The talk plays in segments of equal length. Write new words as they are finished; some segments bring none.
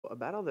a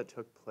battle that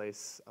took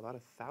place about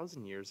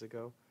 1,000 years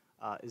ago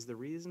is the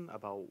reason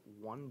about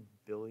 1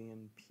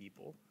 billion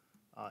people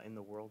in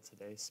the world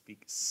today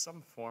speak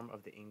some form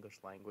of the English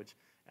language,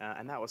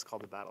 and that was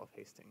called the Battle of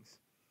Hastings.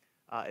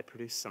 It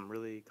produced some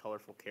really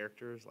colorful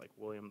characters like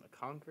William the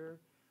Conqueror,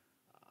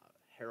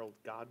 Harold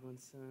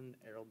Godwinson,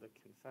 Harold the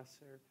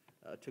Confessor.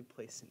 It took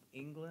place in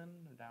England,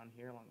 down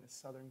here along the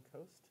southern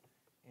coast,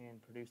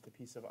 and produced a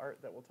piece of art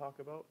that we'll talk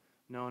about,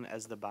 known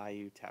as the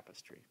Bayeux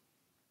Tapestry.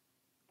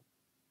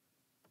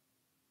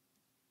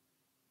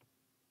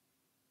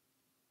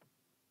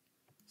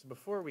 So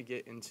before we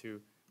get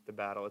into the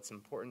battle, it's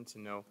important to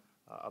know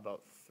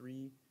about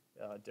three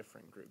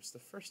different groups. The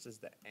first is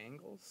the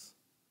Angles,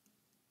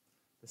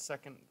 the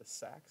second, the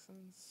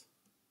Saxons,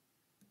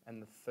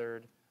 and the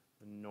third,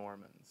 the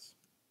Normans.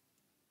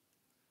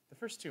 The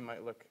first two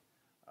might look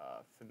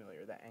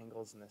familiar, the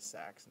Angles and the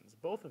Saxons.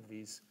 Both of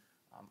these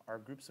are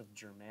groups of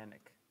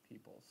Germanic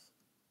people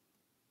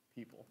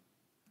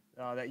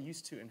that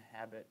used to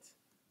inhabit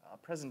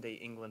present-day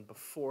England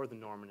before the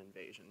Norman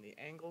invasion. The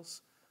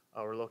Angles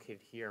were located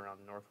here around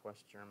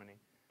northwest Germany,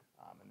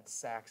 and the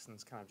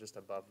Saxons kind of just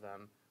above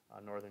them,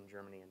 northern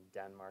Germany and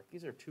Denmark.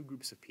 These are two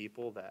groups of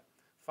people that,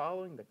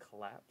 following the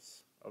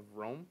collapse of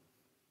Rome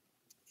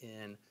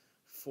in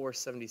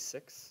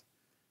 476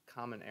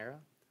 Common Era,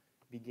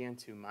 began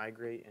to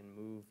migrate and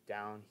move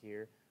down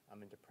here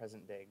into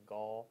present-day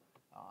Gaul,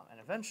 and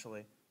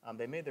eventually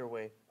they made their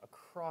way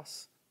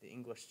across the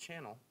English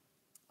Channel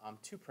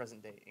to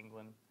present-day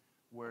England,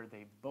 where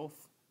they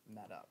both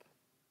met up.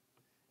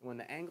 And when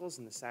the Angles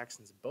and the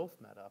Saxons both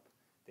met up,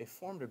 they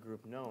formed a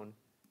group known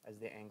as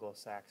the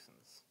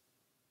Anglo-Saxons.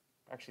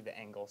 Actually, the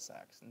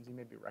Anglo-Saxons, you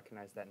maybe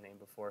recognized that name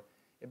before.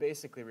 It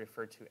basically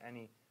referred to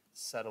any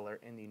settler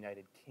in the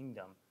United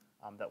Kingdom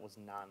that was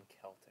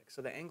non-Celtic.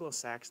 So the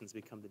Anglo-Saxons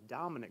become the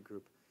dominant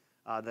group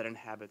that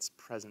inhabits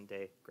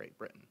present-day Great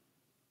Britain.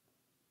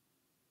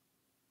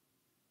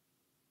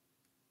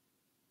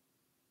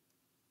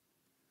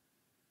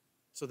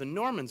 So the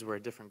Normans were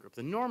a different group.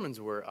 The Normans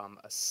were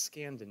a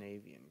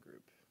Scandinavian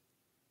group.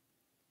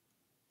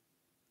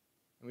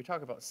 When we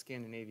talk about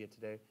Scandinavia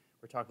today,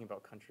 we're talking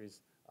about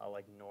countries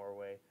like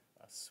Norway,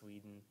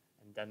 Sweden,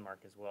 and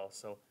Denmark as well.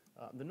 So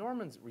the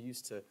Normans were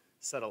used to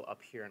settle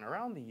up here, and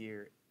around the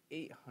year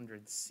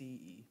 800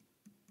 CE,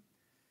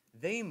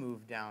 they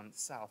moved down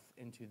south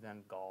into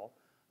then Gaul,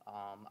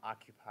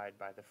 occupied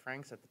by the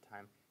Franks at the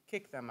time,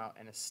 kicked them out,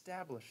 and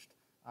established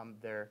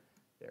their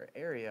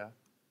area,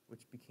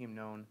 which became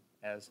known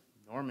as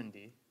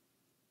Normandy,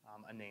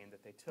 a name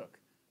that they took,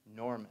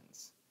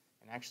 Normans.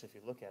 And actually, if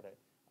you look at it,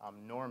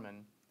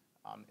 Norman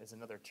is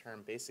another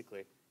term. Basically,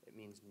 it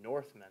means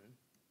Northman,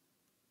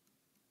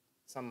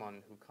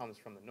 someone who comes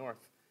from the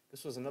north.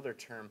 This was another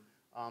term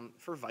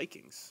for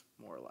Vikings,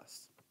 more or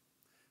less.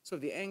 So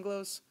the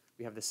Anglos,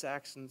 we have the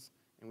Saxons,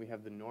 and we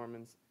have the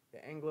Normans. The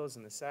Anglos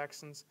and the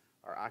Saxons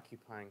are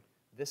occupying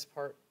this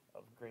part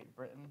of Great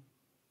Britain.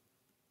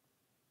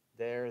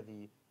 They're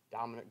the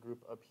dominant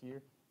group up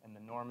here, and the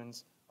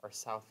Normans are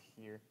south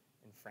here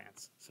in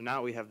France. So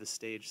now we have the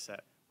stage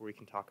set where we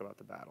can talk about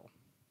the battle.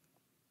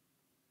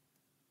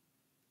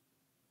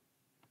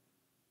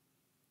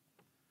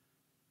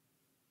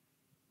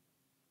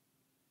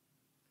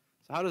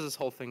 So how does this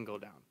whole thing go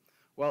down?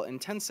 Well, in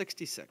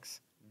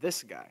 1066,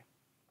 this guy,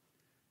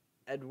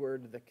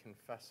 Edward the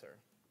Confessor,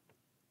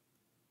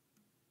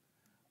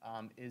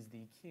 is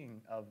the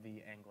king of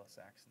the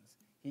Anglo-Saxons.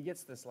 He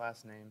gets this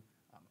last name,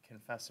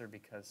 Confessor,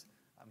 because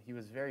he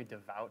was very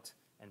devout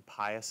and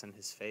pious in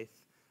his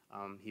faith.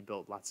 He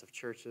built lots of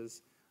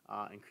churches,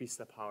 increased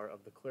the power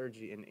of the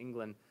clergy in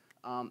England.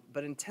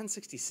 But in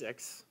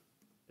 1066,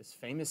 this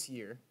famous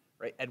year,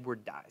 right,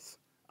 Edward dies.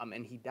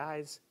 And he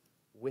dies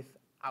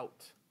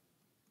without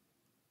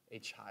a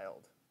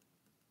child.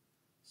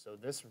 So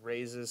this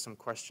raises some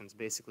questions.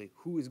 Basically,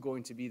 who is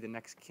going to be the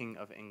next king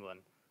of England?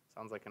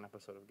 Sounds like an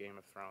episode of Game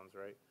of Thrones,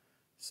 right?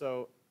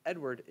 So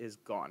Edward is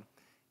gone.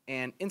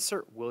 And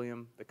insert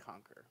William the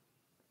Conqueror.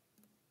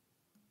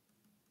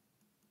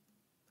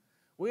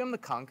 William the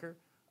Conqueror,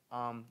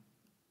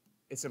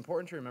 it's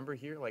important to remember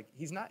here, like,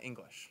 he's not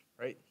English,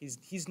 right?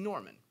 He's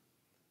Norman.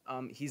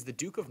 He's the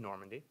Duke of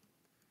Normandy,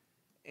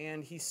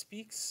 and he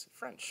speaks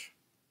French,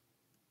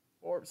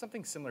 or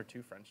something similar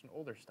to French, an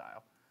older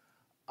style.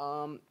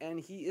 And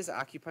he is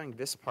occupying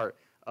this part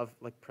of,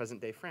 like,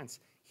 present-day France.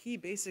 He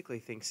basically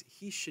thinks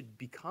he should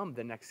become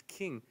the next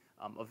king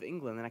of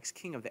England, the next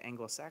king of the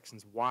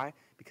Anglo-Saxons. Why?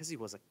 Because he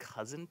was a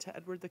cousin to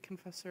Edward the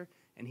Confessor,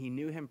 and he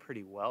knew him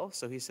pretty well.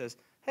 So he says,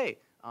 hey,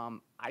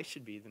 I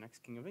should be the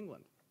next king of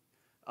England.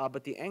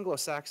 But the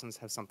Anglo-Saxons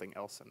have something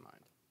else in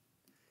mind.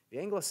 The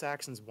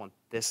Anglo-Saxons want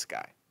this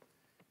guy.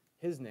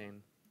 His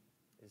name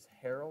is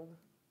Harold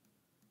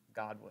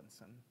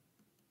Godwinson.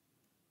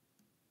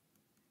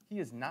 He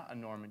is not a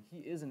Norman.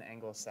 He is an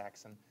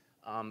Anglo-Saxon.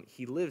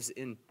 He lives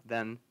in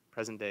then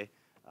present-day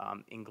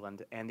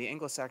England, and the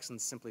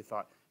Anglo-Saxons simply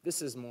thought,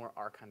 this is more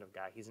our kind of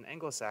guy. He's an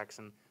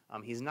Anglo-Saxon.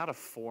 He's not a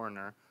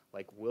foreigner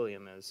like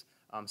William is,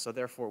 so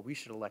therefore we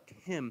should elect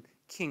him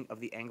king of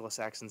the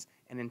Anglo-Saxons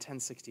And in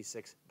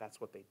 1066, that's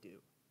what they do.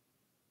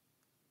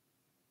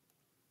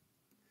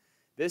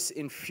 This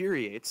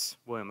infuriates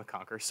William the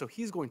Conqueror, so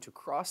he's going to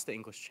cross the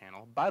English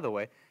Channel. By the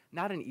way,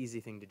 not an easy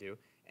thing to do.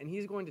 And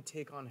he's going to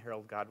take on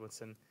Harold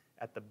Godwinson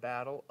at the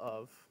Battle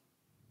of,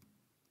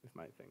 if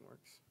my thing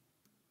works,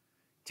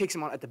 takes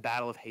him on at the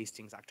Battle of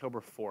Hastings, October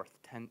 4th,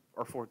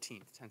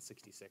 14th,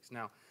 1066.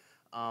 Now,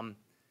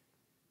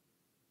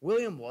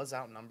 William was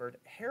outnumbered.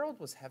 Harold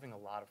was having a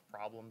lot of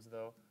problems,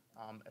 though,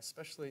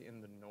 especially in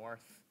the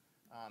north.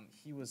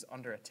 He was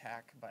under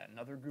attack by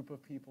another group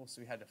of people,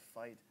 so he had to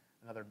fight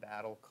another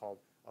battle called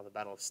the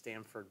Battle of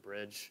Stamford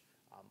Bridge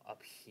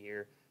up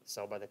here.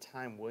 So by the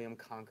time William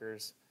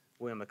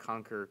the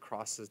Conqueror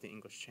crosses the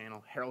English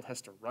Channel, Harold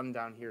has to run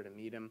down here to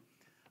meet him.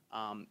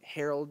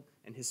 Harold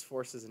and his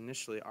forces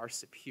initially are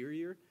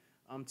superior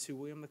to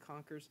William the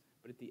Conqueror's,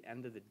 but at the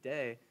end of the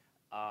day,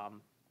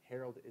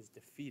 Harold is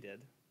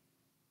defeated,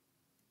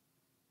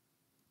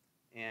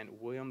 and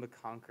William the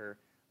Conqueror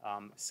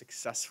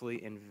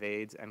successfully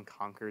invades and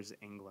conquers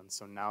England.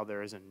 So now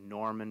there is a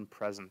Norman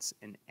presence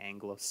in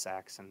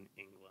Anglo-Saxon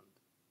England.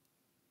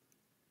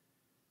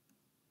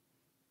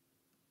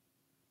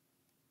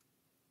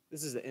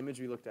 This is the image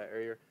we looked at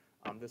earlier.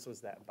 This was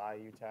that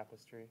Bayeux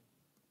tapestry.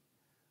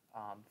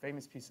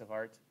 Famous piece of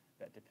art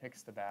that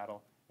depicts the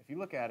battle. If you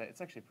look at it, it's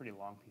actually a pretty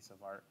long piece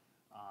of art.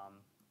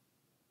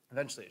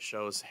 Eventually it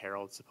shows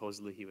Harold,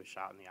 supposedly he was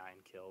shot in the eye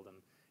and killed,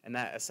 and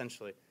that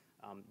essentially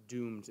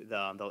doomed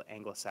the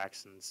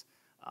Anglo-Saxons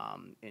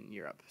in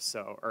Europe,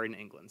 or in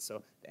England.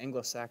 So the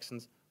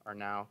Anglo-Saxons are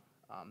now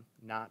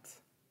not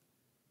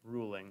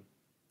ruling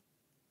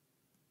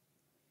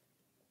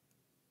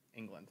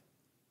England.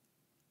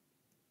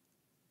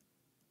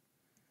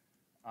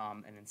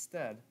 And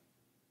instead,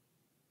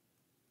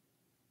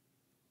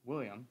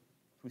 William,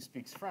 who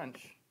speaks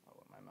French,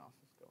 oh, my mouse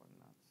is going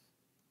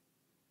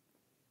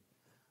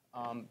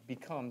nuts,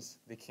 becomes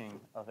the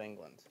King of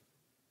England.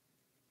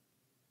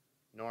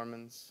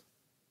 Normans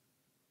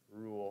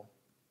rule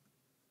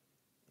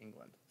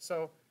England.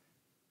 So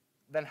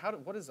then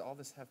what does all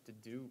this have to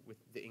do with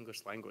the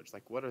English language?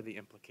 Like, what are the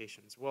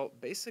implications? Well,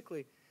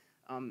 basically,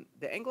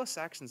 the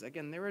Anglo-Saxons,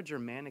 again, they were a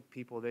Germanic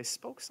people. They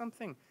spoke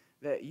something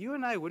that you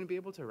and I wouldn't be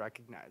able to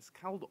recognize,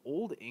 called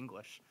Old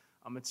English.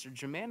 It's a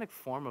Germanic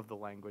form of the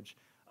language,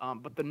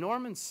 but the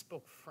Normans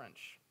spoke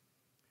French.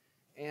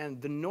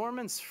 And the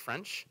Normans'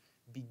 French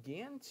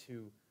began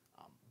to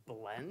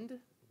blend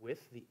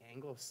with the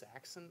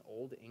Anglo-Saxon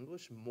Old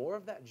English, more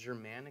of that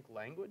Germanic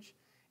language.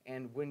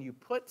 And when you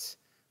put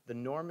the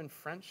Norman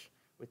French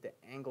with the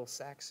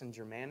Anglo-Saxon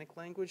Germanic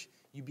language,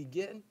 you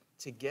begin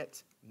to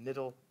get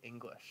Middle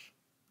English,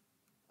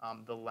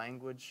 the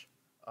language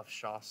of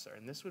Chaucer.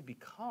 And this would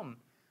become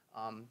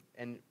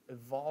and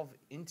evolve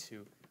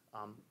into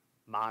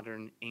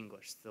modern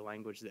English, the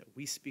language that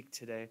we speak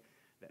today,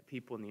 that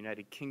people in the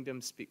United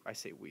Kingdom speak. I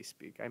say we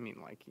speak, I mean,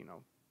 like,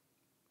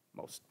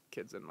 most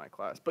kids in my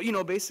class. But,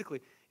 basically,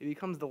 it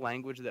becomes the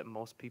language that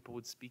most people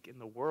would speak in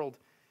the world,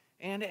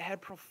 and it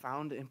had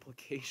profound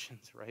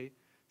implications, right?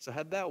 So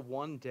had that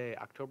one day,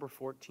 October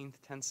 14th,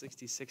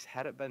 1066,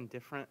 had it been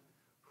different,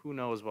 who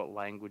knows what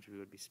language we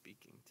would be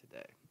speaking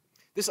today.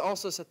 This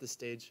also set the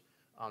stage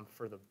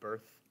for the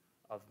birth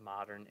of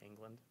modern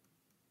England.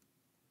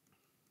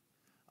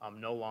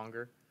 No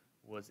longer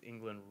was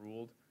England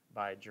ruled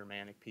by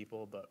Germanic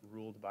people, but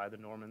ruled by the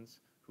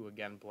Normans, who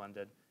again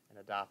blended and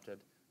adopted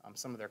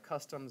some of their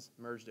customs,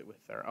 merged it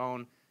with their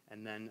own,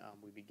 and then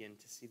we begin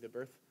to see the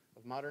birth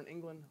of modern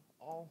England,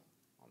 all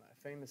on that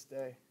famous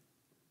day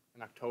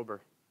in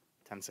October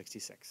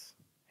 1066,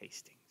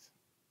 Hastings.